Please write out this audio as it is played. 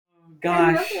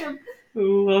gosh.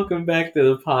 Welcome back to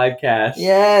the podcast.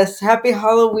 Yes, happy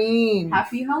Halloween.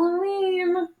 Happy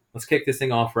Halloween. Let's kick this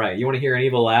thing off right. You want to hear an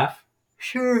evil laugh?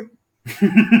 Sure.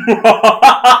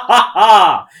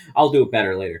 I'll do it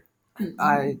better later.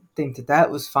 I think that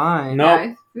was fine. No. Yeah,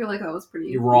 I feel like that was pretty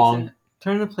You're wrong. decent.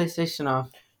 Turn the PlayStation off.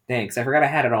 Thanks. I forgot I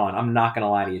had it on. I'm not going to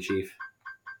lie to you, Chief.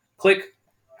 Click.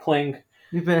 Cling.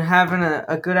 We've been having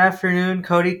a good afternoon.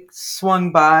 Cody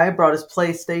swung by, brought his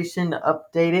PlayStation to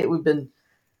update it. We've been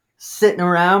sitting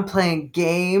around playing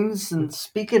games. And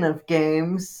speaking of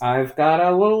games, I've got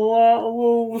a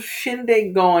little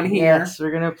shindig going here. Yes,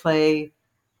 we're going to play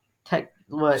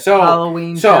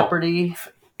Halloween so, Jeopardy.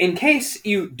 In case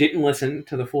you didn't listen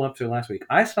to the full episode last week,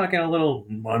 I snuck in a little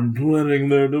I'm planning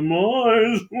their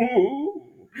demise.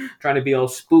 Trying to be all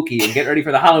spooky and get ready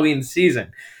for the Halloween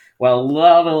season. Well,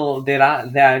 little did I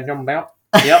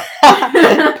Yep.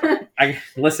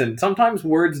 Listen, sometimes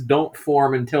words don't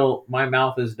form until my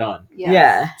mouth is done.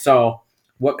 Yeah. So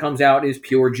what comes out is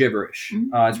pure gibberish.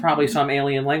 It's probably some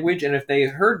alien language, and if they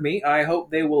heard me, I hope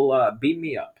they will beam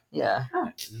me up. Yeah.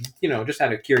 Just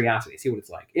out of curiosity, see what it's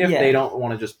like. If they don't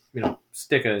want to just,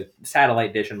 stick a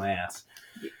satellite dish in my ass.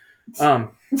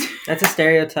 That's a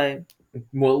stereotype.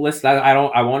 Well, listen,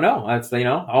 I won't know. That's,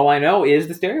 all I know is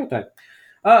the stereotype.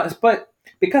 But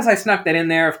because I snuck that in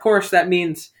there, of course, that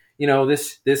means,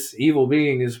 this evil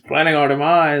being is planning our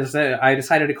demise. I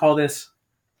decided to call this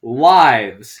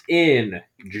Lives in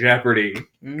Jeopardy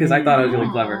because I thought it was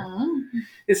really clever.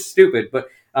 It's stupid, but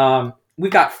we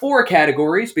got 4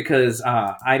 categories because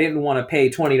I didn't want to pay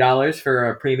 $20 for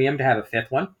a premium to have a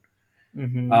 5th one.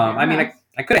 Mm-hmm. I mean,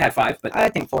 I could have had 5, but I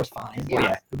think 4's fine. Well,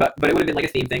 yeah, but it would have been like a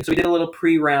theme thing. So we did a little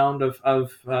pre-round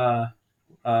of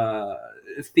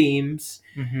themes,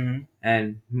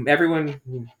 and everyone,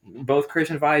 both Chris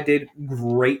and Vi, did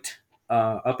great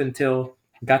up until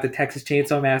got the Texas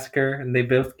Chainsaw Massacre, and they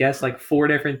both guessed like 4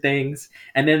 different things,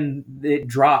 and then it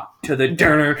dropped to the beat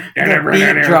dropped,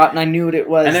 and I knew what it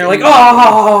was, and they're like,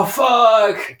 "Oh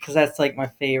fuck!" Because that's like my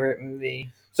favorite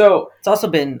movie. So it's also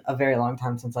been a very long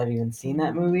time since I've even seen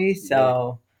that movie.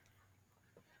 So,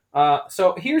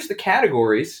 so here's the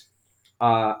categories.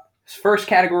 First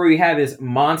category we have is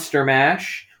Monster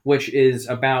Mash, which is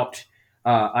about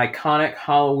iconic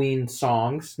Halloween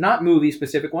songs. Not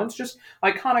movie-specific ones, just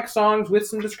iconic songs with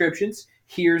some descriptions.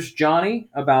 Here's Johnny,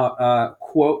 about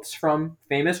quotes from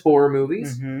famous horror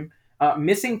movies.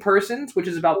 Missing Persons, which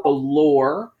is about the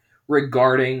lore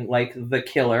regarding, like, the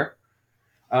killer.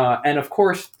 And, of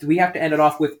course, we have to end it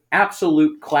off with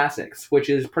Absolute Classics, which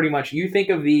is pretty much you think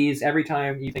of these every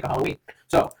time you think of Halloween.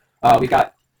 So, we've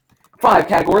got 5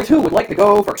 categories. Who would like to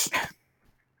go first?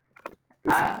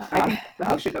 The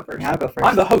host should go first. I'll go first.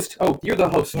 I'm the host. Oh, you're the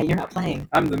host. Yeah, you're not playing.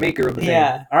 I'm the maker of the thing.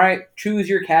 Yeah. All right, choose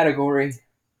your category.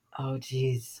 Oh,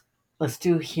 jeez. Let's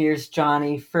do Here's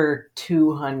Johnny for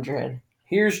 200.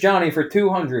 Here's Johnny for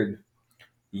 200.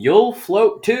 You'll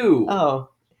float too. Oh,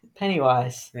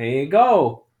 Pennywise. There you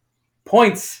go.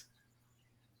 Points.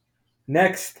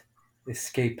 Next,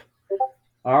 Escape.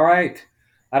 All right.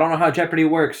 I don't know how Jeopardy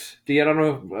works. I don't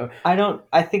know.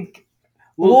 I think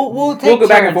we'll take go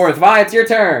back and turns. forth. Vi, it's your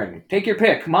turn. Take your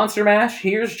pick. Monster Mash,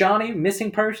 Here's Johnny,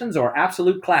 Missing Persons, or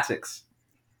Absolute Classics?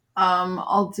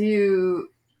 I'll do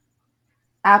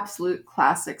Absolute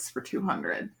Classics for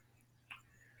 200.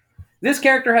 This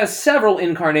character has several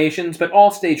incarnations, but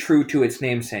all stay true to its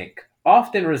namesake,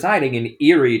 often residing in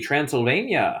Erie,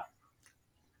 Transylvania.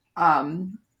 Oh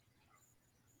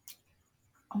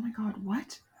my god,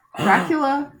 what?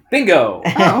 Dracula. Bingo.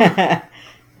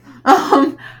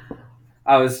 Oh.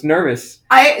 I was nervous.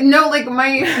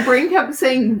 My brain kept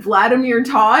saying Vladimir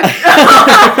Todd.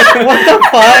 What the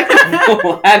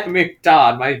fuck? Vladimir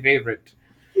Todd, my favorite.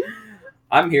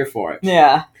 I'm here for it.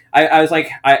 Yeah. I was like,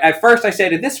 at first I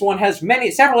said, this one has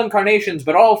several incarnations,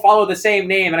 but all follow the same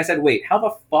name. And I said, wait, how the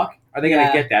fuck are they going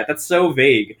to get that? That's so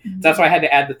vague. So that's why I had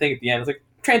to add the thing at the end. I was like,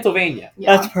 Transylvania.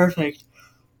 Yeah. That's perfect.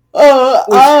 I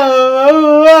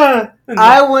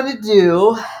want to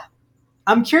do...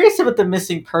 I'm curious about the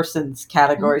Missing Persons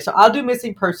category, so I'll do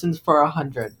Missing Persons for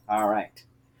 100. All right.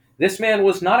 This man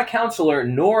was not a counselor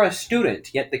nor a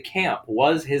student, yet the camp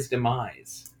was his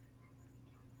demise.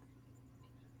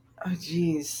 Oh,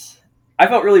 jeez. I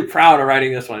felt really proud of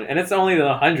writing this one, and it's only the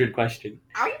 100 question.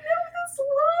 I know this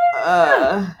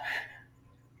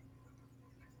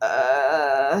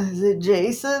one. Is it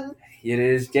Jason? It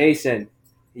is Jason.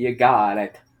 You got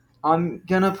it. I'm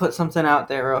gonna put something out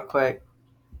there real quick,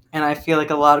 and I feel like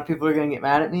a lot of people are gonna get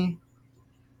mad at me.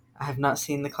 I have not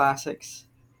seen the classics.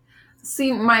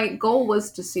 See, my goal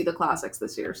was to see the classics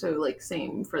this year, so like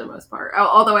same for the most part.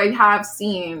 Although I have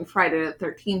seen Friday the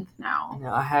 13th now.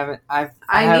 No, I haven't. I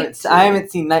need to. haven't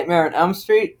seen Nightmare on Elm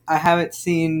Street. I haven't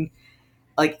seen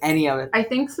like any of it. I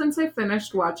think since I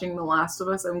finished watching The Last of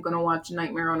Us, I'm gonna watch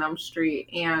Nightmare on Elm Street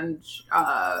and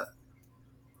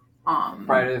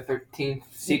Friday the 13th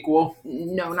sequel.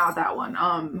 no, not that one.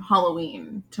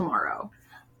 Halloween tomorrow.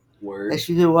 Word. I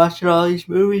should be watching all these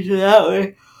movies that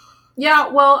way. Yeah,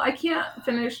 well, I can't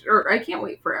finish, or I can't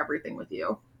wait for everything with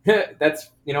you.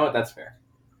 That's, you know what, that's fair.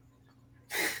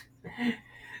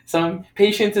 Some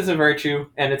patience is a virtue,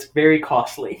 and it's very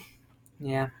costly.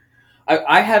 Yeah.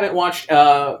 I haven't watched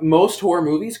most horror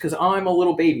movies because I'm a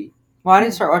little baby. Well, I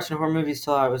didn't start watching horror movies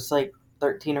till I was like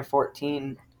 13 or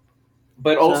 14.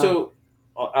 But also,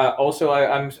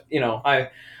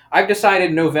 I've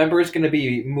decided November is going to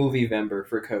be movie-vember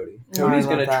for Cody. Oh, I Cody's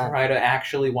love going to that. try to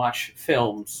actually watch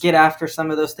films. Get after some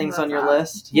of those things I love on your that.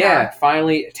 list. Yeah,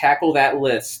 finally tackle that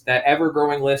list, that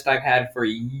ever-growing list I've had for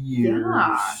years.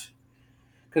 Yeah.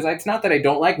 Because it's not that I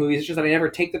don't like movies, it's just that I never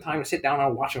take the time to sit down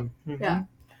and watch them. Mhm. Yeah.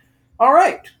 All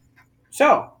right.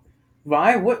 So,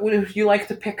 Vi, what would you like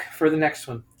to pick for the next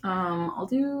one? I'll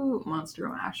do Monster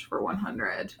Mash for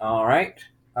 100. All right.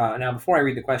 Now, before I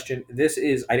read the question,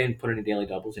 I didn't put any daily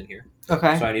doubles in here.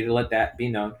 Okay. So I need to let that be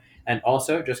known. And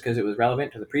also, just because it was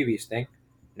relevant to the previous thing,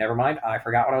 never mind, I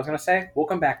forgot what I was going to say. We'll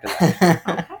come back to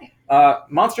that. Okay.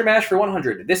 Monster Mash for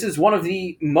 100. This is one of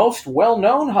the most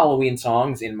well-known Halloween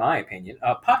songs, in my opinion,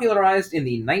 popularized in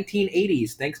the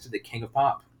 1980s thanks to the King of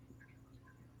Pop.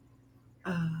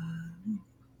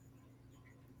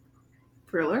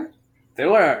 Thriller?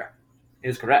 Thriller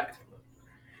is correct.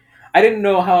 I didn't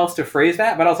know how else to phrase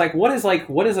that, but I was like,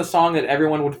 what is a song that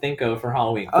everyone would think of for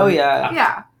Halloween? Oh, yeah.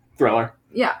 Yeah. Thriller.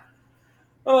 Yeah.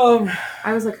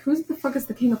 I was like, who the fuck is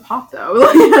the King of Pop,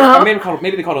 though? You know?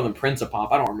 maybe they called him the Prince of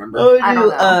Pop. I don't remember. I don't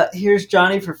know. Here's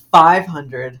Johnny for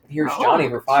 500. Here's Oh, Johnny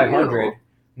for 500. true.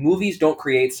 Movies don't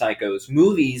create psychos.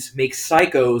 Movies make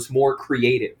psychos more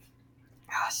creative.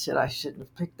 Ah, shit, I shouldn't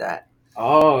have picked that.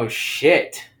 Oh,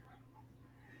 shit.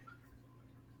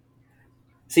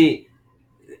 See,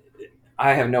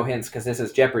 I have no hints because this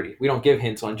is Jeopardy. We don't give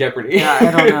hints on Jeopardy. Yeah,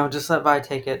 I don't know. Just let Vi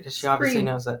take it. She obviously Scream.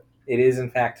 knows it. It is, in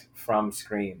fact, from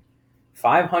Scream.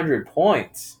 500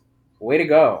 points. Way to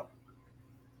go.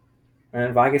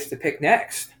 And Vi gets to pick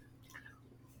next.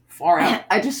 Far out.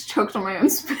 I just choked on my own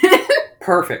spit.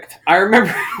 Perfect. I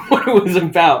remember what it was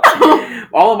about.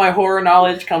 All of my horror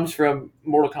knowledge comes from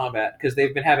Mortal Kombat because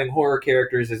they've been having horror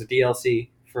characters as a DLC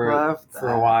for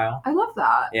a while. I love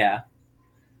that. Yeah.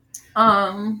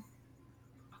 I'll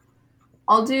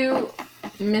do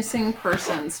Missing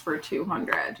Persons for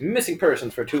 200. Missing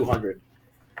Persons for 200.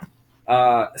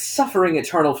 Suffering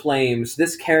eternal flames,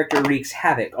 this character wreaks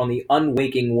havoc on the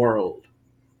unwaking world.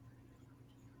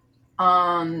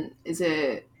 Is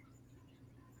it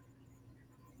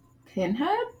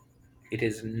Pinhead? It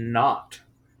is not.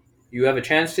 You have a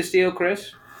chance to steal,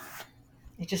 Chris?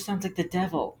 It just sounds like the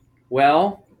devil.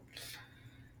 Well,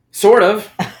 sort of,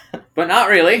 but not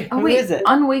really. Oh Who wait, is it?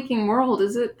 Unwaking World.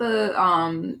 Is it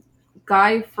the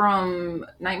guy from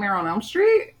Nightmare on Elm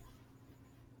Street?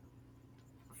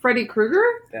 Freddy Krueger?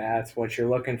 That's what you're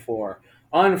looking for.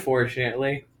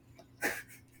 Unfortunately,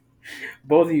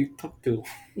 both of you took two.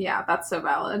 Yeah, that's so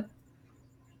valid.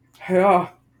 Yeah.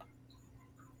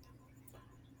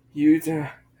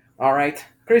 All right.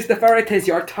 Christopher, it is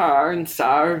your turn,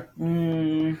 sir.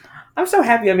 I'm so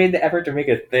happy I made the effort to make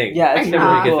a thing. Yeah, I it's never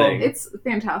really make a cool. thing. It's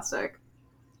fantastic.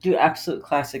 Do absolute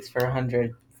classics for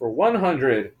 100. For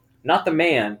 100, not the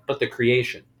man, but the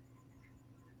creation.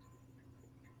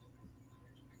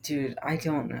 Dude, I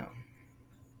don't know.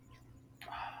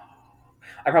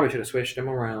 I probably should have switched him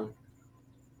around.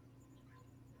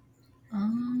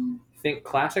 Um, Think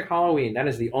classic Halloween. That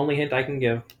is the only hint I can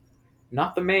give.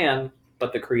 Not the man,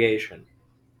 but the creation.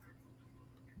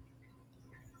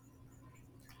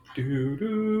 Do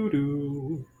do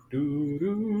do do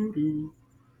do do.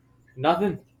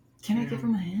 Nothing. can I give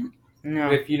him a hint? No.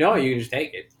 If you know it, you can just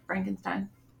take it. Frankenstein.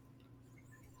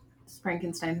 It's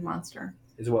Frankenstein's monster.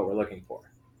 Is what we're looking for.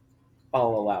 I'll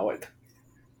allow it.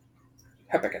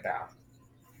 Epic it down.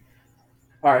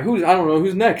 All right, I don't know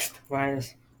who's next.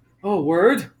 Wise. Oh,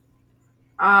 word.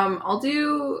 I'll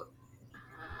do.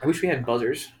 I wish we had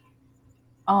buzzers.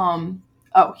 Oh,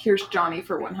 here's Johnny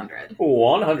for 100.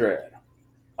 100.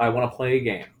 I want to play a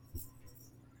game.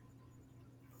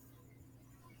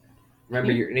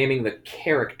 Remember, you're naming the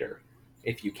character,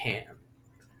 if you can.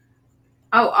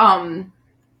 Oh,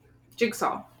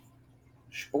 Jigsaw.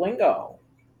 Splingo.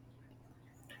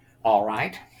 All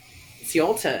right. It's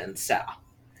your turn, sir.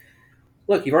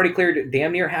 Look, you've already cleared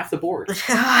damn near half the board.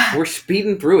 We're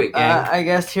speeding through it, gang. I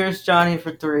guess here's Johnny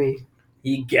for 3.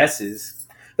 He guesses.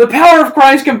 The power of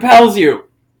Christ compels you.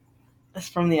 That's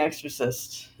from The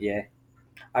Exorcist. Yeah,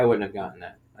 I wouldn't have gotten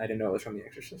that. I didn't know it was from The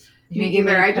Exorcist. Me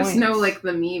either. I just know like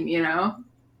the meme, you know.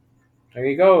 There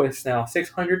you go. It's now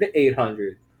 600 to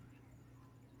 800.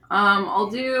 I'll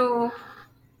do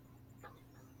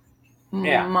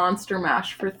Yeah. Monster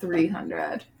Mash for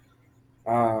 300.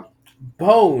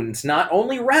 Bones not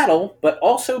only rattle, but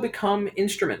also become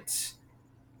instruments.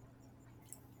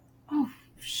 Oh,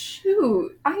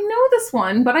 shoot. I know this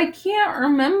one, but I can't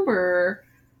remember.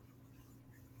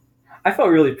 I felt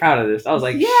really proud of this. I was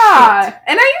like, yeah. shit.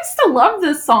 And I used to love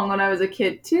this song when I was a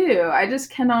kid, too. I just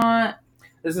cannot...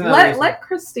 Let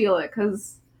Chris steal it,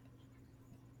 because...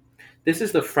 This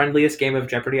is the friendliest game of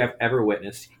Jeopardy I've ever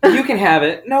witnessed. You can have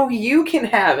it. No, you can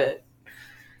have it.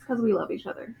 It's because we love each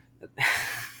other.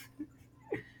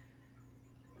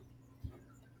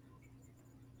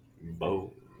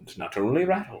 Bones not only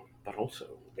rattle, but also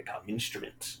become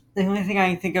instruments. The only thing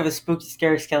I can think of is Spooky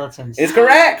Scary Skeletons. It's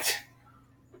correct!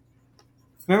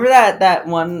 Remember that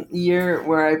one year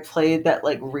where I played that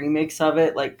like remix of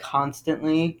it like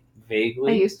constantly?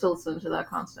 Vaguely. I used to listen to that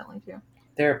constantly, too.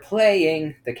 They're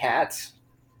playing the cats.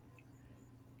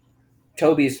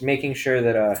 Toby's making sure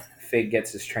that Fig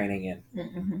gets his training in.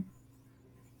 Mm-hmm.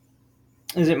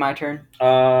 Is it my turn?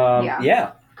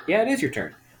 Yeah, it is your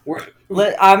turn.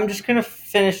 I'm just gonna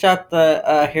finish up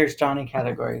the Here's Johnny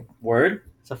category. Word.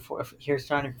 So Here's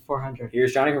Johnny for 400.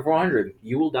 Here's Johnny for 400.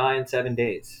 You will die in 7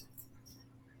 days.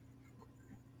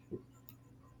 Dude,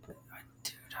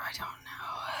 I don't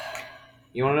know.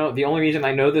 You want to know? The only reason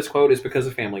I know this quote is because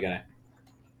of Family Guy.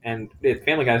 And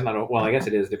Family Guy's not well, I guess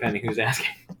it is, depending who's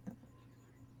asking.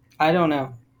 I don't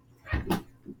know.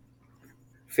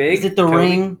 Fig? Is it the Cody?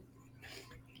 ring?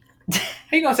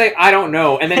 How you gonna say I don't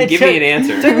know and then give me an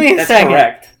answer? Took me a That's second.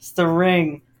 correct. It's the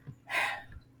ring.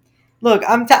 Look,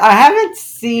 I haven't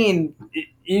seen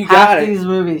You half got it. these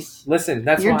movies. Listen,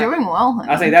 that's You're why doing well, honey.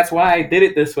 I was like, that's why I did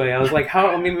it this way. I was like,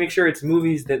 how? Let me make sure it's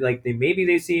movies that like maybe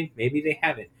they've seen, maybe they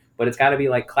haven't, but it's got to be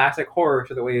like classic horror,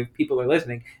 so the way if people are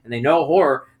listening and they know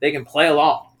horror, they can play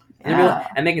along. Yeah.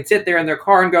 And they can sit there in their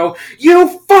car and go,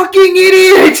 "You fucking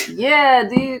idiot!" Yeah,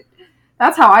 dude.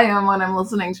 That's how I am when I'm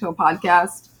listening to a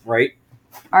podcast. Right?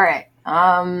 All right.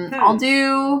 I'll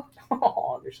do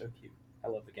Oh, they're so cute. I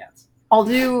love the cats. I'll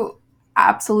do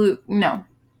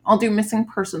Missing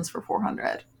Persons for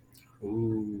 400.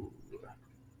 Ooh.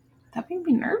 That made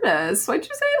me nervous. Why'd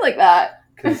you say it like that?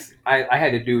 Because I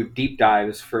had to do deep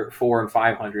dives for 400 and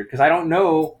 500 because I don't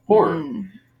know horror.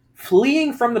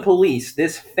 Fleeing from the police,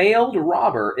 this failed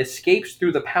robber escapes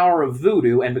through the power of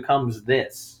voodoo and becomes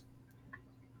this.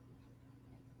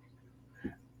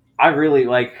 I really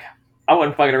I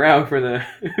wasn't fucking around for the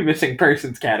missing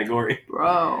persons category.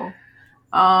 Bro.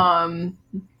 You want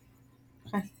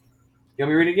me to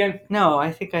read it again? No,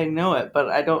 I think I know it, but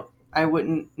I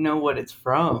wouldn't know what it's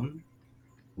from.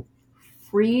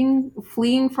 Fleeing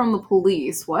from the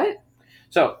police. What?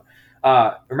 So,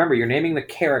 remember, you're naming the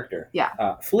character.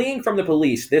 Yeah. Fleeing from the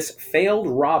police, this failed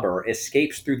robber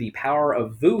escapes through the power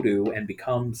of voodoo and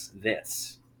becomes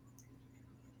this.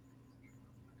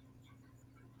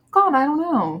 God, I don't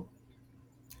know.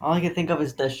 All I can think of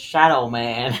is the Shadow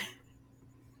Man.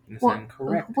 That's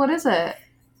incorrect. What is it?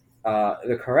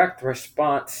 The correct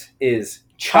response is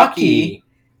Chucky.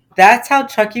 That's how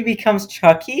Chucky becomes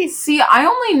Chucky? See, I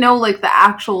only know like the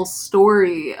actual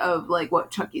story of like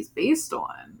what Chucky's based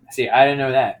on. See, I didn't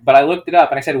know that. But I looked it up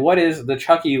and I said, what is the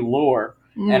Chucky lore?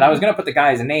 And I was going to put the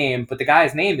guy's name, but the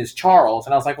guy's name is Charles.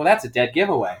 And I was like, well, that's a dead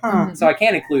giveaway. Huh. So I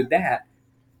can't include that.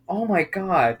 Oh my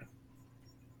God.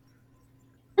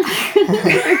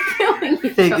 They're killing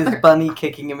each Fig other. is Bunny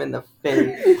kicking him in the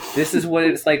face. This is what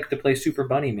it's like to play Super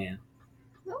Bunny Man.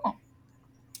 Oh.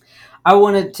 I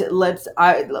wanted to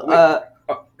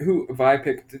Who if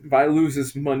I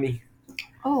loses money.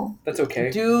 Oh. That's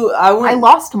okay. I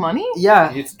lost money?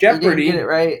 Yeah. It's Jeopardy. You didn't get it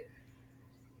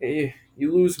right.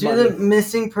 You lose Do money. the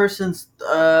Missing Persons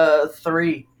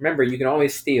 3. Remember, you can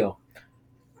always steal.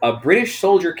 A British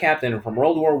soldier captain from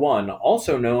World War I,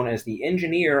 also known as the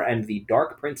Engineer and the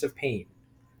Dark Prince of Pain.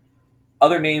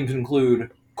 Other names include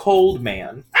Cold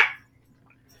Man.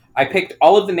 I picked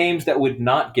all of the names that would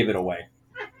not give it away.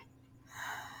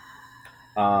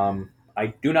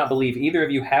 I do not believe either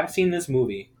of you have seen this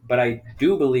movie, but I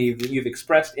do believe that you've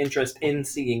expressed interest in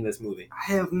seeing this movie.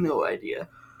 I have no idea.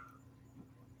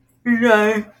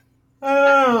 No.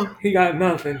 Oh. He got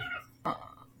nothing.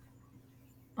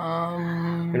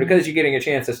 And because you're getting a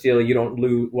chance to steal, you don't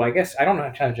lose. Well, I guess I don't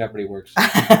know how Jeopardy works.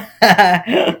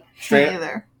 Straight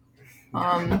either.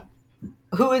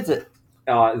 Who is it?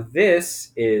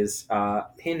 This is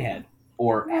Pinhead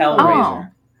or Oh.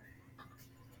 Hellraiser.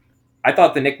 I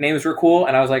thought the nicknames were cool,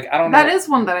 and I was like, I don't know. That is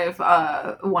one that I've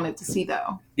wanted to see,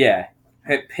 though. Yeah.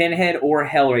 Pinhead or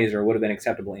Hellraiser would have been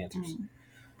acceptable answers.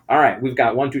 All right, we've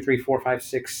got 1, 2, 3, 4, 5,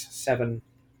 6, 7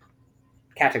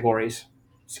 categories.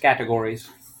 Categories.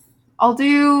 I'll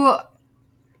do.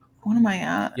 What am I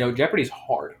at? Yo, Jeopardy's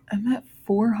hard. I'm at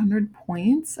 400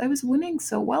 points. I was winning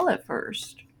so well at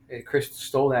first. Chris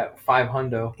stole that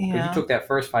 500. Yeah. You took that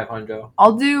first 500.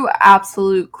 I'll do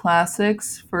absolute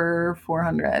classics for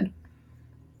 400.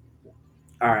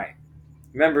 All right.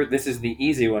 Remember, this is the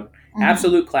easy one. Mhm.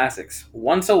 Absolute classics.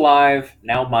 Once alive,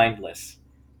 now mindless.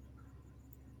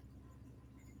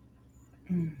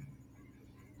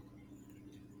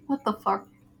 What the fuck?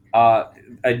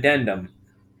 Addendum.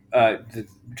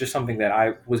 Just something that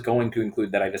I was going to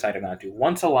include that I decided not to.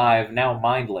 Once alive, now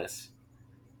mindless.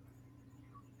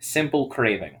 Simple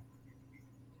craving.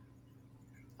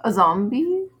 A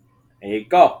zombie? There you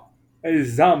go. A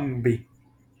zombie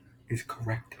is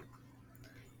correct.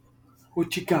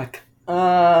 What you got?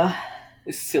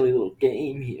 This silly little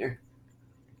game here.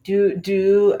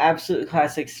 Do absolute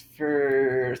classics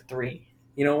for 3.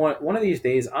 You know what? One of these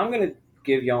days, I'm gonna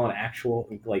give y'all an actual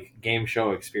game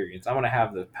show experience. I'm gonna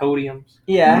have the podiums.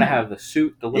 Yeah. I'm gonna have the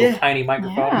suit, the little tiny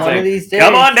microphone. Yeah. One of these days.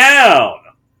 Come on down.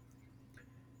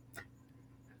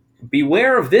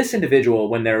 Beware of this individual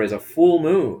when there is a full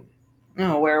moon.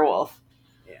 Oh, werewolf.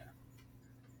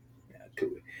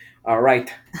 All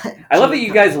right. I love that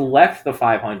you guys left the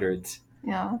 500s.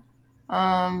 Yeah.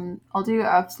 I'll do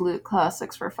absolute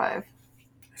classics for 5.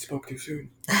 I spoke too soon.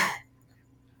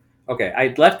 Okay,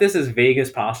 I left this as vague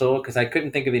as possible because I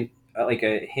couldn't think of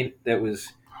a hint that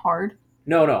was Hard.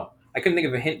 No. I couldn't think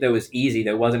of a hint that was easy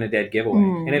that wasn't a dead giveaway.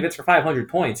 And if it's for 500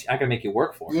 points, I can make you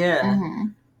work for it. Yeah. Mm-hmm.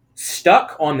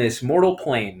 Stuck on this mortal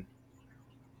plane.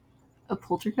 A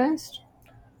poltergeist?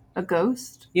 A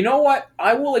ghost? You know what?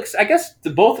 I will. I guess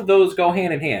both of those go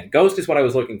hand in hand. Ghost is what I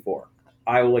was looking for.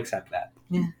 I will accept that.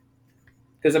 Yeah.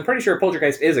 Because I'm pretty sure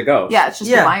Poltergeist is a ghost. Yeah, it's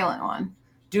just a violent one.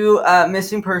 Do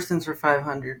missing persons for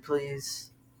 500,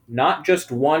 please. Not just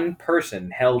one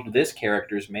person held this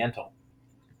character's mantle.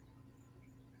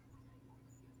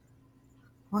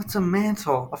 What's a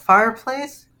mantle? A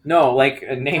fireplace? No, like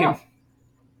a name. Oh.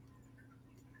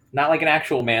 Not like an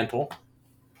actual mantle.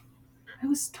 I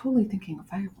was totally thinking of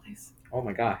fireplace. Oh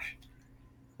my gosh.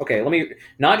 Okay,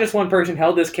 not just one person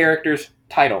held this character's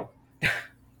title.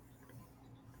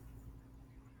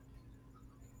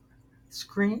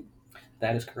 Scream?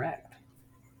 That is correct.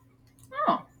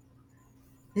 Oh.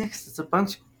 Yes, it's a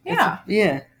bunch. Yeah.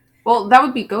 Yeah. Well, that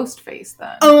would be Ghostface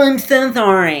then. Oh, I'm so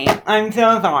sorry. I'm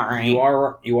so sorry. You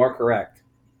are correct.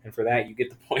 And for that, you get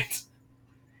the points.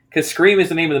 Because Scream is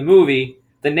the name of the movie.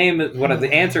 The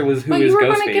answer was who but is Ghostface. you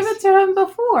were going to give it to him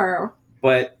before.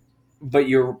 But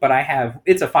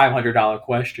it's a $500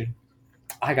 question.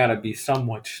 I gotta be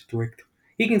somewhat strict.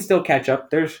 He can still catch up.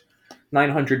 There's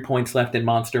 900 points left in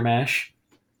Monster Mash.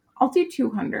 I'll do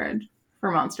 200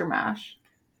 for Monster Mash.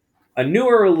 A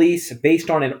newer release based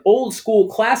on an old school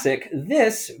classic,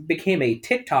 this became a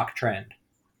TikTok trend.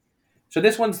 So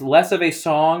this one's less of a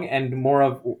song and more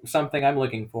of something I'm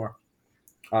looking for.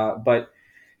 But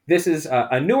this is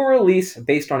a newer release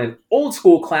based on an old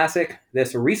school classic.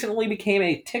 This recently became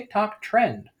a TikTok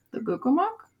trend. The Gugumak?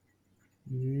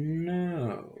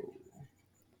 No.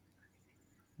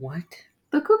 What?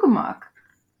 The Gugumak.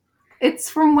 It's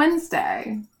from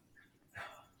Wednesday.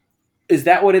 Is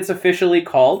that what it's officially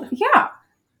called? Yeah.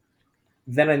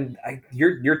 Then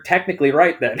you're technically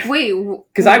right then. Wait.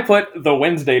 Because I put the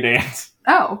Wednesday dance.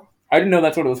 Oh. I didn't know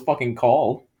that's what it was fucking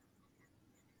called.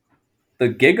 The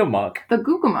Gigamuck. The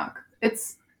Gugumak.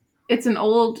 It's an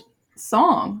old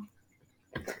song.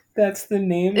 That's the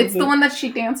name. It's the one that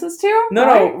she dances to?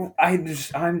 No, I'm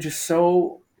just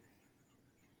so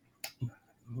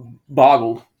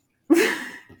boggled.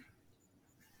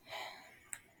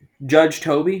 Judge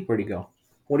Toby, where'd he go?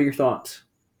 What are your thoughts?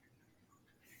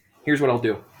 Here's what I'll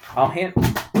do.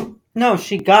 No,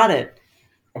 she got it.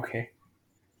 Okay.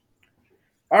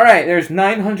 All right, there's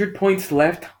 900 points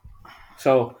left.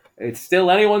 So it's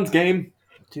still anyone's game.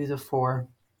 Do the 4.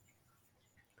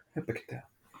 Look at that.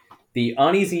 The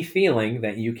uneasy feeling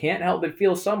that you can't help but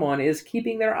feel someone is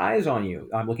keeping their eyes on you.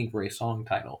 I'm looking for a song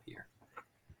title here.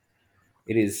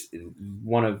 It is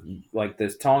one of,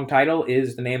 the song title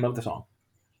is the name of the song.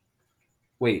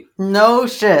 Wait. No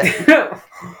shit.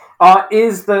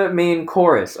 Is the main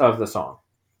chorus of the song.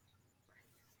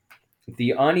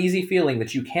 The uneasy feeling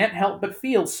that you can't help but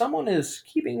feel someone is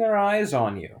keeping their eyes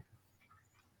on you.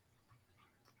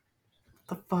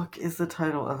 the fuck is the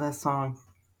title of that song?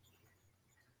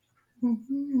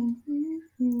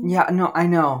 Yeah, no, I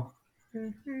know.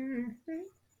 You're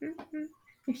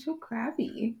so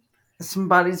crabby.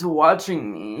 Somebody's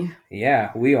watching me.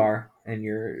 Yeah, we are, and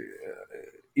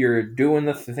you're doing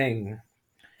the thing,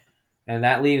 and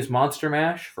that leaves Monster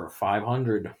Mash for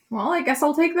 500. Well, I guess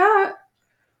I'll take that.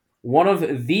 One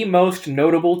of the most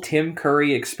notable Tim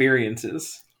Curry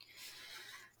experiences.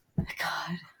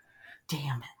 God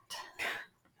damn it.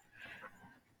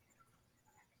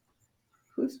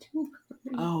 Who's Tim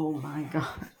Curry? Oh my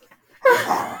god.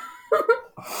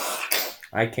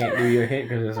 I can't do you a hint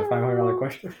because it's a $500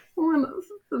 question. One of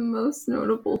the most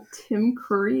notable Tim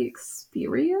Curry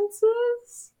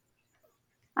experiences?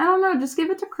 I don't know. Just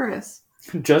give it to Chris.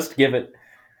 Just give it.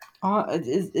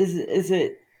 Is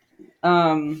it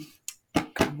Come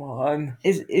on.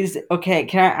 is okay,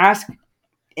 can I ask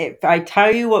if I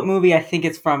tell you what movie I think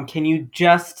it's from, can you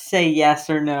just say yes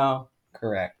or no?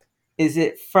 Correct. Is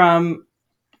it from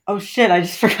Oh shit, I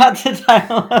just forgot the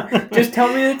title. Just tell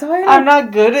me the title. I'm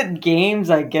not good at games,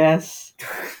 I guess.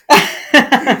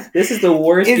 This is the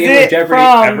worst Is game it of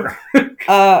Jeopardy from-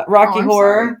 ever. Rocky I'm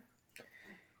Horror, sorry.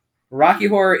 Rocky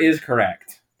Horror is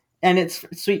correct. and it's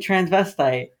Sweet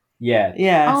Transvestite. Yeah.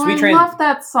 Yeah. Oh, Sweet I love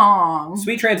that song.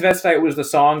 Sweet Transvestite was the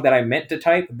song that I meant to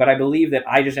type, but I believe that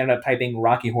I just ended up typing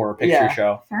Rocky Horror Picture Yeah.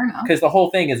 Show. Fair enough. Because the whole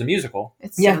thing is a musical.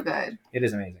 It's Yeah. so good. It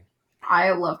is amazing.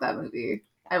 I love that movie.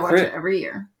 I watch Chris- it every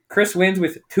year. Chris wins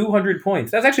with 200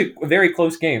 points. That's actually a very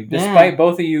close game, Yeah. despite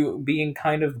both of you being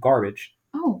kind of garbage.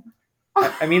 Oh.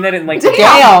 I mean that in like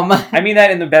Damn. I mean that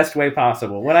in the best way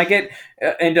possible. When I get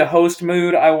into host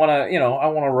mood, I want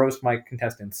to roast my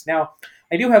contestants. Now,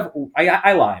 I do have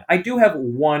I lied. I do have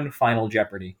one Final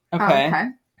Jeopardy. Okay.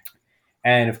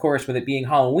 And of course, with it being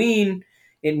Halloween,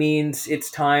 it means it's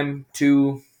time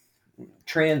to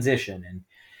transition. And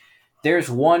there's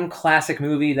one classic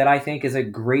movie that I think is a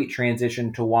great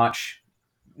transition to watch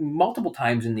multiple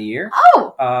times in the year.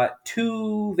 Oh!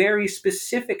 Two very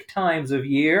specific times of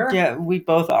year. Yeah, we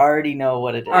both already know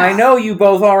what it is. I know you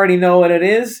both already know what it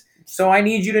is, so I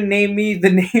need you to name me the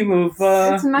name of...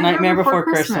 It's Nightmare Before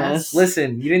Christmas.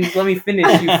 Listen, you didn't let me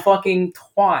finish, you fucking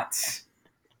twats.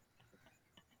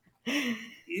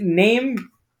 Name...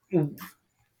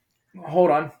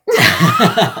 Hold on.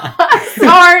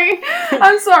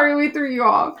 I'm sorry we threw you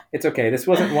off. It's okay. This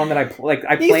wasn't one that I You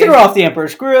planned. threw off the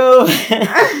Emperor's Groove.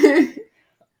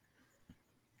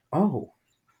 Oh.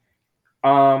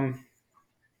 I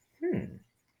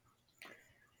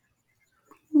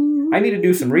need to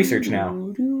do some research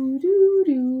now.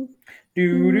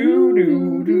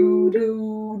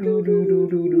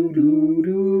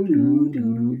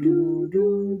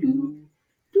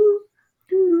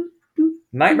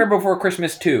 Nightmare Before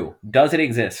Christmas 2. Does it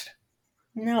exist?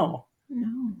 No.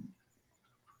 No.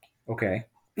 Okay.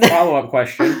 Follow-up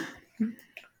question.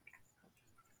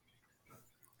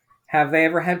 Have they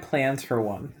ever had plans for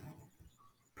one?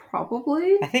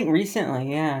 Probably. I think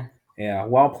recently, yeah. Yeah,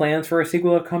 while plans for a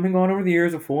sequel have come and gone over the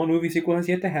years, a full-on movie sequel has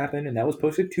yet to happen, and that was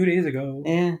posted 2 days ago.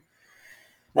 Yeah.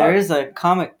 There is a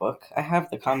comic book. I have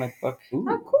the comic book. Ooh.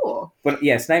 Oh, cool. But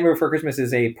yes, Nightmare Before Christmas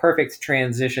is a perfect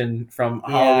transition from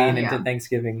Halloween into Yeah.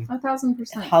 Thanksgiving.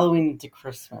 1,000%. Halloween to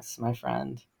Christmas, my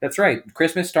friend. That's right.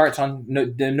 Christmas starts on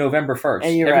November 1st. Yeah,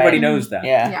 you're Everybody right. knows that.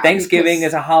 Yeah. Yeah, Thanksgiving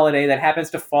because- is a holiday that happens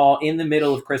to fall in the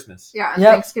middle of Christmas. Yeah, and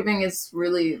Yep. Thanksgiving is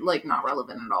really, not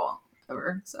relevant at all,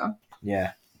 ever, so.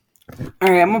 Yeah.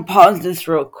 Alright, I'm gonna pause this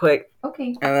real quick,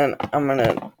 Okay. and then I'm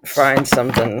gonna find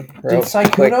something real Did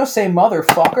Saikuno quick. say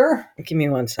motherfucker? Give me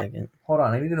 1 second. Hold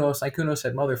on, I need to know if Saikuno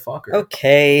said motherfucker.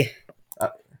 Okay.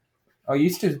 Oh, you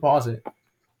used to pause it.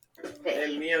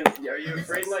 Hey, Liam, are you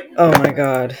afraid, Oh my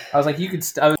god. I was like, you could...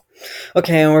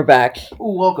 Okay, and we're back.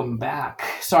 Ooh, welcome back.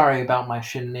 Sorry about my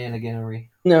shenaniganery.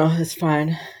 No, it's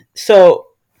fine. So,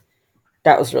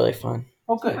 that was really fun.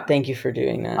 Oh, good. Thank you for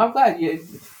doing that. I'm glad you...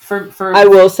 For I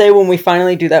will say, when we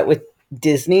finally do that with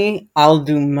Disney, I'll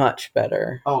do much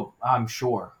better. Oh, I'm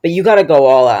sure. But you gotta go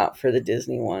all out for the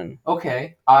Disney one.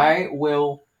 Okay, I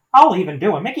will... I'll even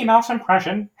do a Mickey Mouse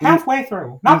impression halfway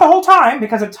through. Not the whole time,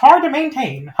 because it's hard to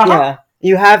maintain. Yeah.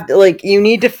 You have to, you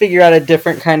need to figure out a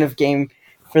different kind of game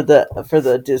for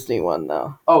the Disney one,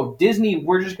 though. Oh, Disney,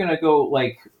 we're just gonna go,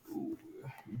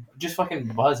 just fucking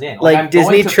buzz in. Like I'm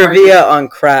Disney going to trivia on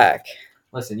crack.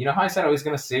 Listen, you know how I said I was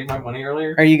gonna save my money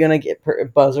earlier? Are you gonna get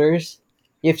buzzers?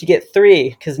 You have to get 3,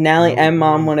 because Nally and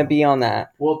Mom want to be on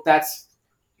that. Well,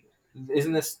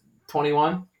 isn't this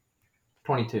 21?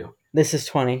 22. This is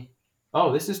 20.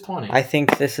 Oh, this is 20. I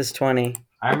think this is 20.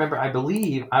 I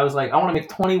believe, I was like, I want to make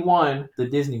 21 the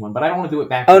Disney one, but I don't want to do it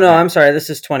back. Oh, no, I'm sorry. This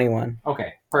is 21.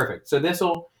 Okay, perfect. So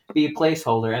this'll be a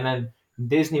placeholder, and then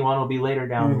Disney one will be later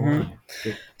down the line.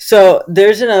 So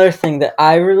there's another thing that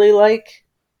I really like.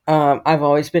 I've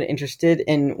always been interested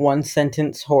in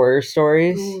one-sentence horror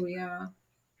stories. Ooh, yeah.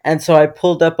 And so I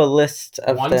pulled up a list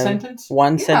of One them. sentence?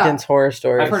 One-sentence horror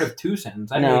stories. I've heard of 2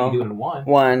 sentences. I didn't know you could do it in one.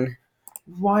 One.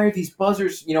 Why are these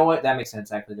buzzers? You know what? That makes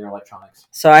sense, actually. They're electronics.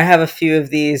 So I have a few of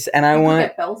these, and I want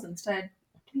get bells instead.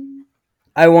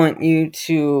 I want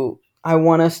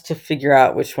us to figure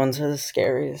out which ones are the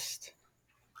scariest.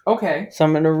 Okay. So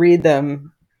I'm gonna read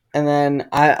them, and then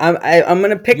I'm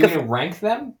gonna pick You're gonna rank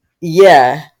them?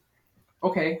 Yeah.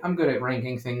 Okay, I'm good at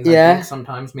ranking things. Yeah. I think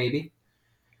sometimes, maybe.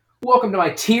 Welcome to my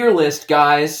tier list,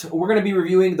 guys. We're going to be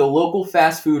reviewing the local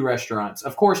fast food restaurants.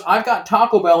 Of course, I've got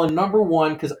Taco Bell in number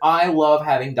 1 because I love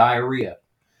having diarrhea.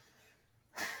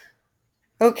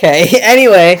 Okay.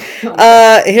 Anyway,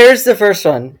 here's the first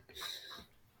one.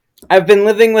 I've been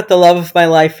living with the love of my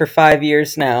life for 5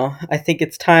 years now. I think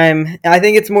it's time. I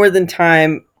think it's more than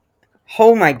time.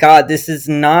 Oh my God, this is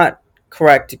not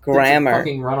correct grammar. It's a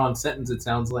fucking run-on sentence, it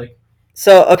sounds like.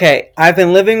 So, okay, I've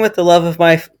been living with the love of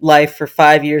my life for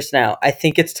 5 years now. I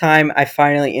think it's time I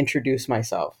finally introduce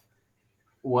myself.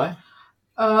 What?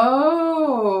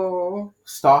 Oh.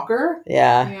 Stalker?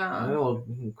 Yeah. Yeah. A little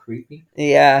creepy.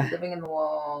 Yeah. Living in the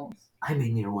walls. I'm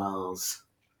in your walls.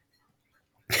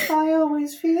 I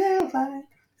always feel like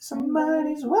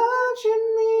somebody's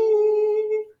watching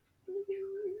me.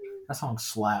 That song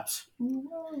slaps.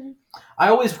 I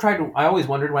always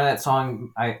wondered why that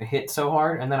song I hit so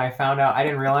hard, and then I found out I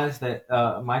didn't realize that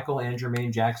Michael and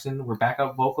Jermaine Jackson were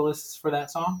backup vocalists for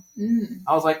that song.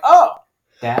 I was like, oh,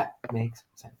 that makes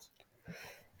sense.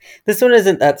 This one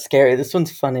isn't that scary. This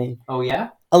one's funny. Oh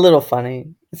yeah? A little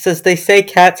funny. It says, they say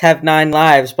cats have 9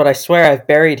 lives, but I swear I've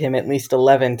buried him at least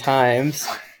 11 times.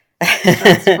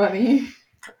 That's funny.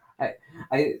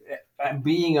 I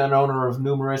being an owner of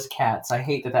numerous cats, I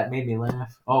hate that made me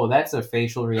laugh. Oh, that's a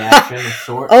facial reaction of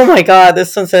sorts. Oh my God,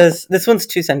 this one's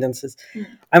 2 sentences.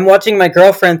 I'm watching my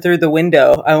girlfriend through the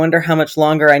window. I wonder how much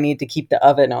longer I need to keep the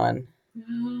oven on.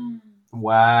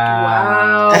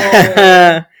 Wow.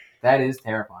 Wow. That is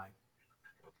terrifying.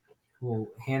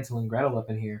 Little Hansel and Gretel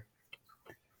up in here.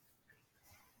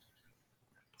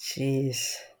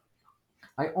 Jeez.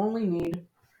 I only need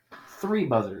 3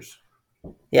 buzzers.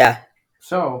 Yeah.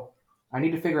 So, I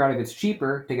need to figure out if it's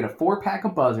cheaper to get a 4-pack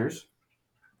of buzzers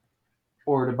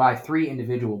or to buy 3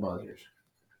 individual buzzers.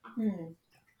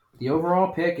 The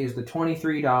overall pick is the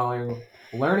 $23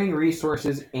 Learning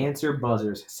Resources Answer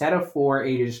Buzzers. Set of 4,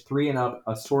 ages 3 and up,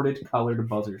 assorted colored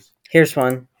buzzers. Here's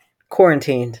one.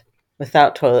 Quarantined.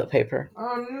 Without toilet paper.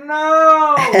 Oh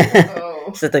no!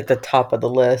 It's at like the top of the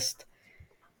list.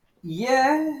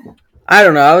 Yeah. I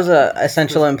don't know. I was an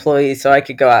essential employee, so I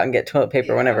could go out and get toilet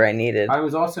paper whenever I needed. I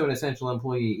was also an essential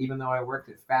employee, even though I worked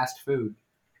at fast food.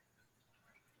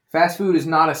 Fast food is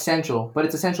not essential, but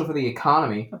it's essential for the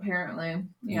economy. Apparently.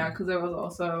 Yeah, because there was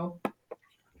also...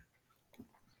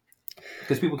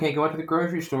 Because people can't go out to the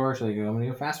grocery store, so they go, I'm going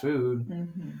to go fast food.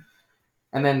 Mm-hmm.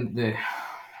 And then,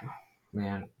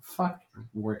 man, fuck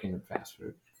working at fast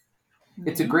food.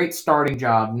 It's a great starting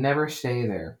job. Never stay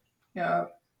there. Yeah.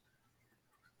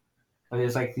 But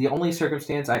it's like the only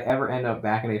circumstance I ever end up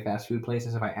back at a fast food place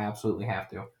is if I absolutely have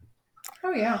to.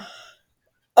 Oh, yeah.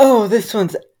 Oh, this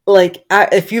one's like,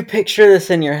 if you picture this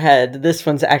in your head, this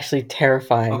one's actually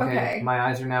terrifying. Okay. My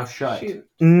eyes are now shut. Shoot.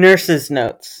 Nurse's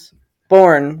notes.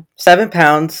 Born 7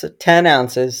 pounds, 10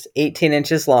 ounces, 18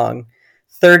 inches long,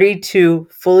 32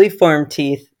 fully formed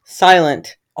teeth,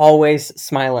 silent, always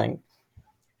smiling.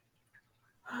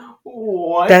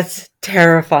 What? That's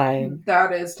terrifying.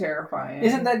 That is terrifying.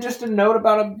 Isn't that just a note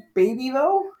about a baby,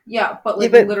 though? Yeah, but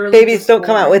like but literally babies don't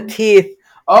come out with teeth.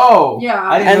 Oh. Yeah.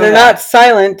 I didn't And know they're that. not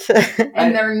silent.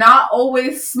 And they're not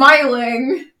always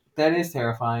smiling. That is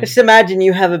terrifying. Just imagine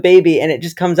you have a baby and it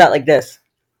just comes out like this.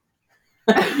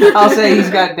 I'll say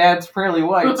he's got dad's pearly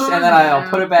whites, and then I'll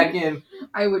put it back in.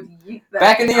 I would eat that.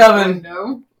 Back in the oven.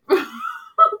 No.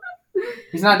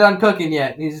 He's not done cooking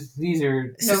yet. These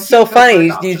are... It's so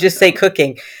funny you just say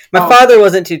cooking. My Oh. father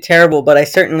wasn't too terrible, but I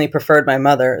certainly preferred my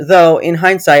mother. Though, in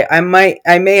hindsight, I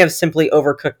may have simply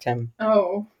overcooked him.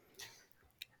 Oh.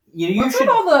 You What's should...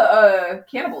 with all the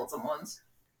cannibalism ones?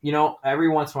 You know, every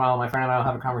once in a while, my friend and I will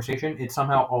have a conversation. It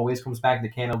somehow always comes back to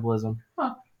cannibalism.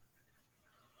 Huh.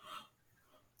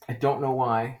 I don't know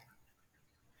why.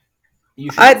 You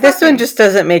should... This one just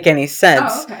doesn't make any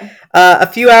sense. Oh, okay. A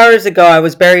few hours ago, I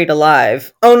was buried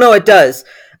alive. Oh, no, it does.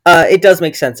 It does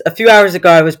make sense. A few hours ago,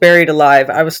 I was buried alive.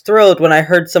 I was thrilled when I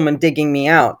heard someone digging me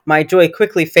out. My joy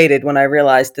quickly faded when I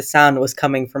realized the sound was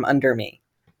coming from under me.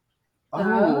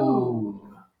 Oh.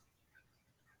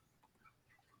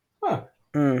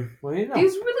 Mm. Well, you know.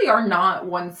 These really are not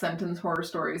one-sentence horror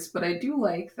stories, but I do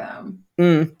like them.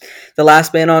 The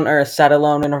last man on earth sat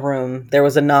alone in a room. There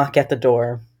was a knock at the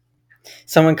door.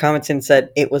 Someone commented and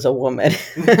said it was a woman.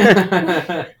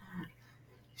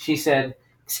 She said,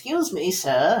 "Excuse me,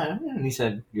 sir." And he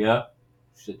said, "Yeah."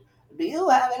 She said, "Do you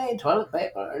have any toilet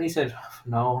paper?" And he said,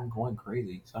 "No, I'm going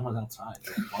crazy. Someone's outside."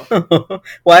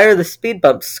 Why are the speed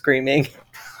bumps screaming?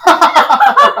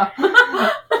 I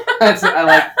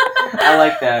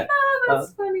like that.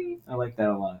 That's funny. I like that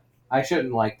a lot. I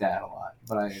shouldn't like that a lot,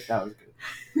 but that was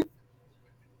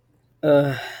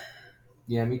good.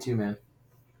 Yeah, me too, man.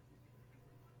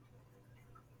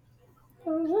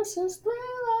 This is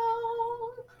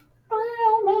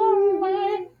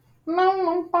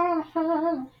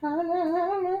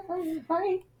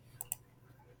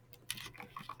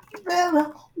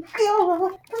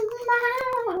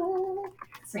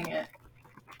Sing it.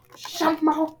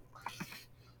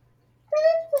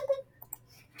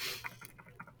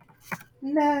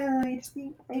 No, it's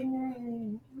the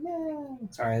no.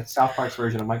 Sorry, it's South Park's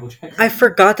version of Michael Jackson. I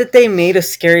forgot that they made a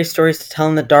Scary Stories to Tell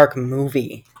in the Dark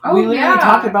movie. Oh, We literally yeah.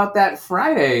 talked about that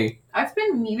Friday. I've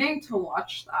been meaning to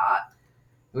watch that.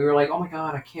 We were like, "Oh my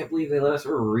god, I can't believe they let us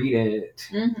read it."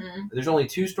 Mm-hmm. There's only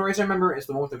two stories I remember. It's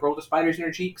the one with the girl with the spiders in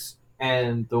her cheeks,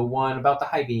 and the one about the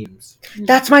high beams.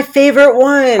 That's my favorite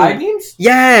one. High beams?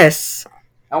 Yes.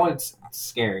 That one's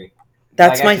scary.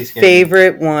 That's Like, my actually scared me.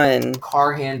 favorite one.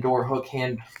 Car hand, door, hook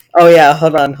hand. Oh yeah,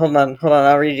 hold on.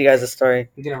 I'll read you guys a story.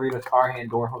 He's gonna read a car hand,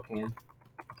 door, hook hand.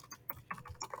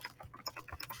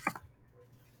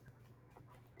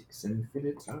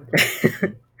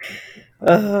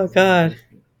 Oh god.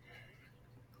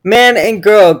 Man and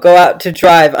girl go out to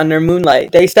drive under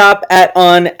moonlight. They stop at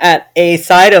a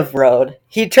side of road.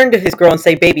 He turned to his girl and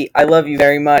say, "Baby, I love you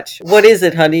very much." "What is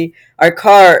it, honey?" "Our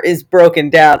car is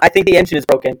broken down. I think the engine is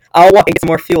broken. I'll walk and get some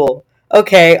more fuel."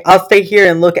 "Okay, I'll stay here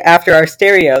and look after our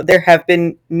stereo. There have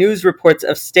been news reports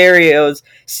of stereos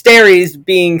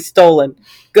being stolen."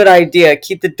 "Good idea.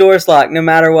 Keep the doors locked no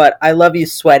matter what. I love you,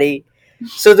 sweaty."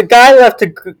 So the guy left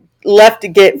to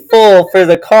get full for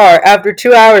the car. After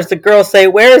 2 hours, the girl say,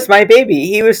 "Where is my baby?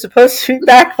 He was supposed to be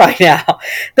back by now."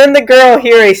 Then the girl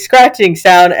hear a scratching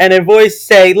sound and a voice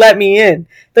say, "Let me in."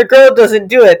 The girl doesn't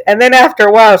do it, and then after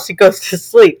a while, she goes to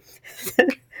sleep.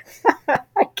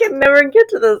 I can never get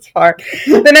to this part.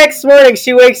 The next morning,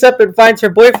 she wakes up and finds her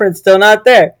boyfriend still not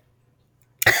there.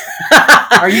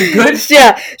 Are you good?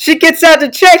 Yeah, she gets out to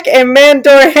check, and man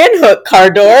door hand hook car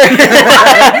door.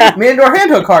 Man door, hand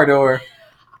hook car door.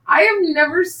 I have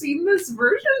never seen this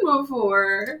version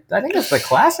before. I think that's the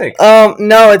classic.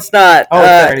 No, it's not. Oh,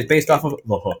 it's based off of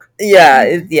The Hook. Yeah,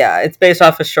 it's based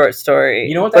off a short story.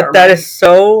 You know what But that is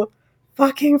so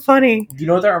fucking funny. Do you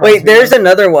know what that reminds Wait, me there's of?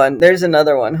 another one. There's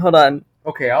another one. Hold on.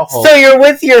 Okay, I'll hold. So you're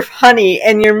with your honey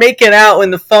and you're making out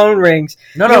when the phone rings.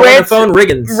 No, you when the answer- phone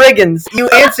riggins. Riggins. You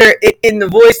answer it in the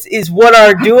voice is "What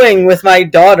are doing with my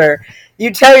daughter?"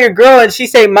 You tell your girl and she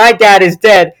say, "My dad is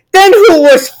dead." "Then who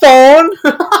was phone?"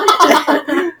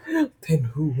 Then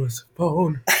who was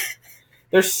phone?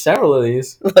 There's several of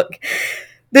these. Look,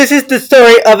 this is the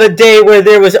story of a day where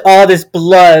there was all this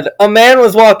blood. A man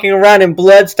was walking around and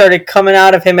blood started coming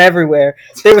out of him everywhere.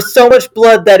 There was so much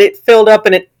blood that it filled up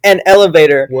in an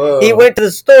elevator. Whoa. He went to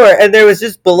the store and there was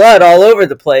just blood all over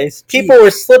the place. People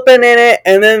were slipping in it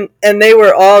and they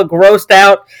were all grossed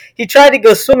out. He tried to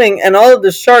go swimming and all of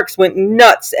the sharks went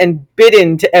nuts and bit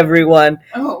into everyone.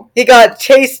 Oh. He got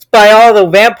chased by all the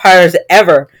vampires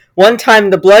ever. One time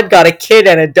the blood got a kid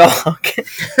and a dog.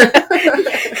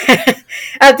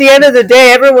 At the end of the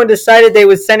day, everyone decided they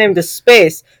would send him to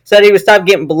space so that he would stop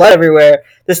getting blood everywhere.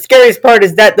 The scariest part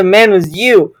is that the man was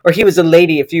you, or he was a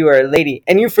lady if you were a lady,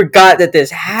 and you forgot that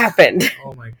this happened.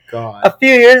 Oh my god. A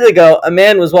few years ago, a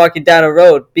man was walking down a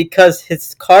road because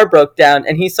his car broke down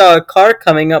and he saw a car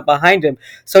coming up behind him,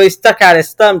 so he stuck out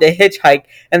his thumb to hitchhike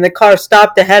and the car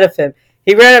stopped ahead of him.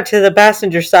 He ran up to the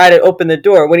passenger side and opened the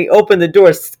door. When he opened the door,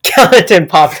 a skeleton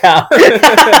popped out.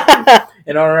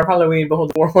 In honor of Halloween,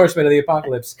 behold the Four Horsemen of the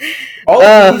Apocalypse. All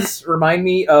of these remind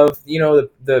me of,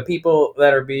 the people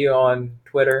that are on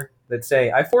Twitter that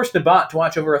say, "I forced a bot to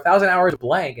watch over 1,000 hours of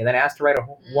blank and then asked to write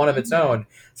one of its own.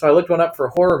 So I looked one up for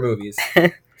horror movies."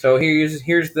 So here's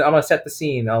I'm going to set the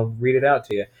scene. I'll read it out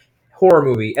to you. Horror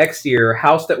movie, exterior,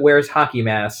 house that wears hockey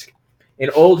mask.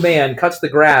 An old man cuts the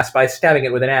grass by stabbing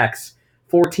it with an axe.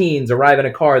 4 teens arrive in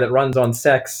a car that runs on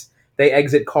sex. They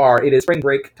exit car. It is spring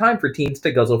break. Time for teens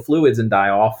to guzzle fluids and die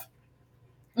off.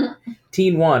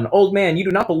 Teen 1. Old man, you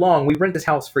do not belong. We rent this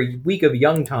house for a week of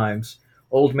young times.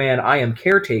 Old man, I am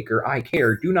caretaker. I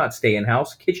care. Do not stay in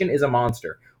house. Kitchen is a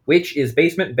monster. Witch is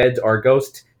basement, beds are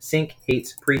ghosts, sink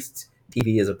hates priests,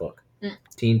 TV is a book.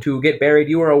 Teen 2, get buried,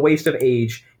 you are a waste of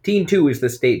age. Teen 2 is the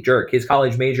state jerk, his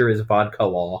college major is vodka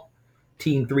law.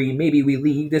 Teen 3, maybe we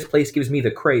leave, this place gives me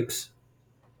the crepes.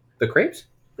 The crepes?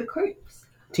 The crepes.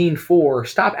 Teen 4,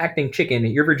 stop acting chicken,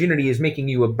 your virginity is making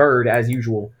you a bird as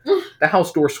usual. The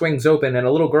house door swings open and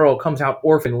a little girl comes out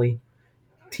orphanly.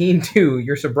 Teen 2,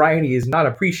 your sobriety is not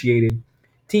appreciated.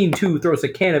 Teen 2 throws a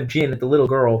can of gin at the little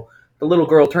girl. The little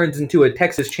girl turns into a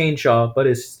Texas chainsaw, but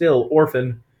is still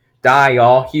orphan. Die,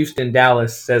 y'all. Houston,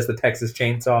 Dallas, says the Texas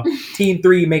chainsaw. Teen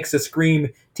 3 makes a scream.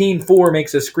 Teen 4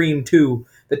 makes a scream, too.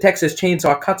 The Texas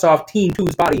chainsaw cuts off Teen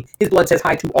 2's body. His blood says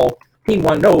hi to all. Teen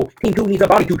 1, no. Teen 2 needs a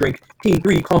body to drink. Teen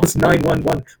 3 calls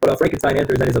 911, but Frankenstein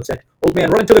enters and is upset. Old man,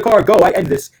 run into the car. Go, I end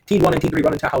this. Teen 1 and Teen 3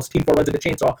 run into house. Teen 4 runs into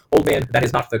chainsaw. Old man, that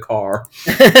is not the car.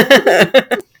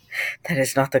 That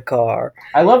is not the car.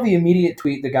 I love the immediate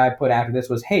tweet the guy put after this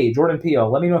was, hey, Jordan Peele,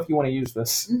 let me know if you want to use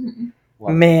this. Love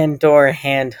it. Man door,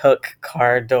 hand hook,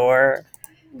 car door.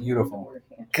 Beautiful.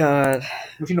 God.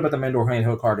 What you know about the man door, hand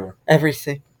hook, car door?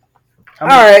 Everything. How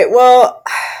many- Alright, well,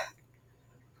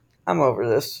 I'm over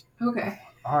this. Okay.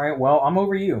 All right, well, I'm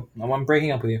over you. I'm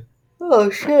breaking up with you. Oh,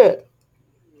 shit.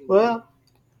 Well.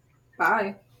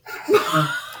 Bye.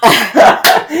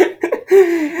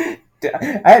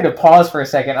 I had to pause for a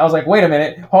second. I was like, wait a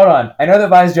minute. Hold on. I know that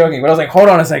Vi's joking, but I was like, hold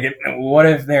on a second. What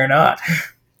if they're not?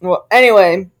 Well,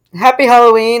 anyway, happy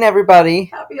Halloween, everybody.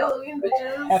 Happy Halloween,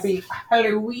 bitches. Happy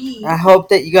Halloween. I hope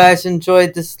that you guys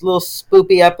enjoyed this little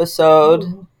spoopy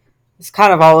episode. It's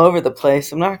kind of all over the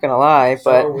place, I'm not gonna lie,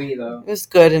 So but are we, though. it was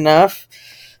good enough.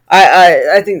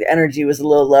 I think the energy was a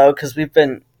little low because we've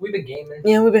been gaming.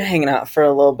 hanging out for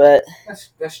a little bit.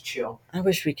 That's chill. I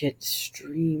wish we could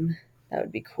stream. That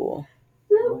would be cool.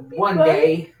 One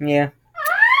day. Yeah.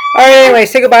 All right. Anyway,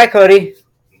 say goodbye, Cody.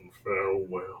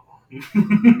 Farewell.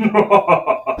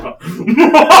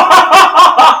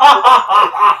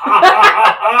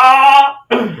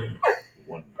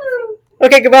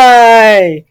 Okay. Goodbye.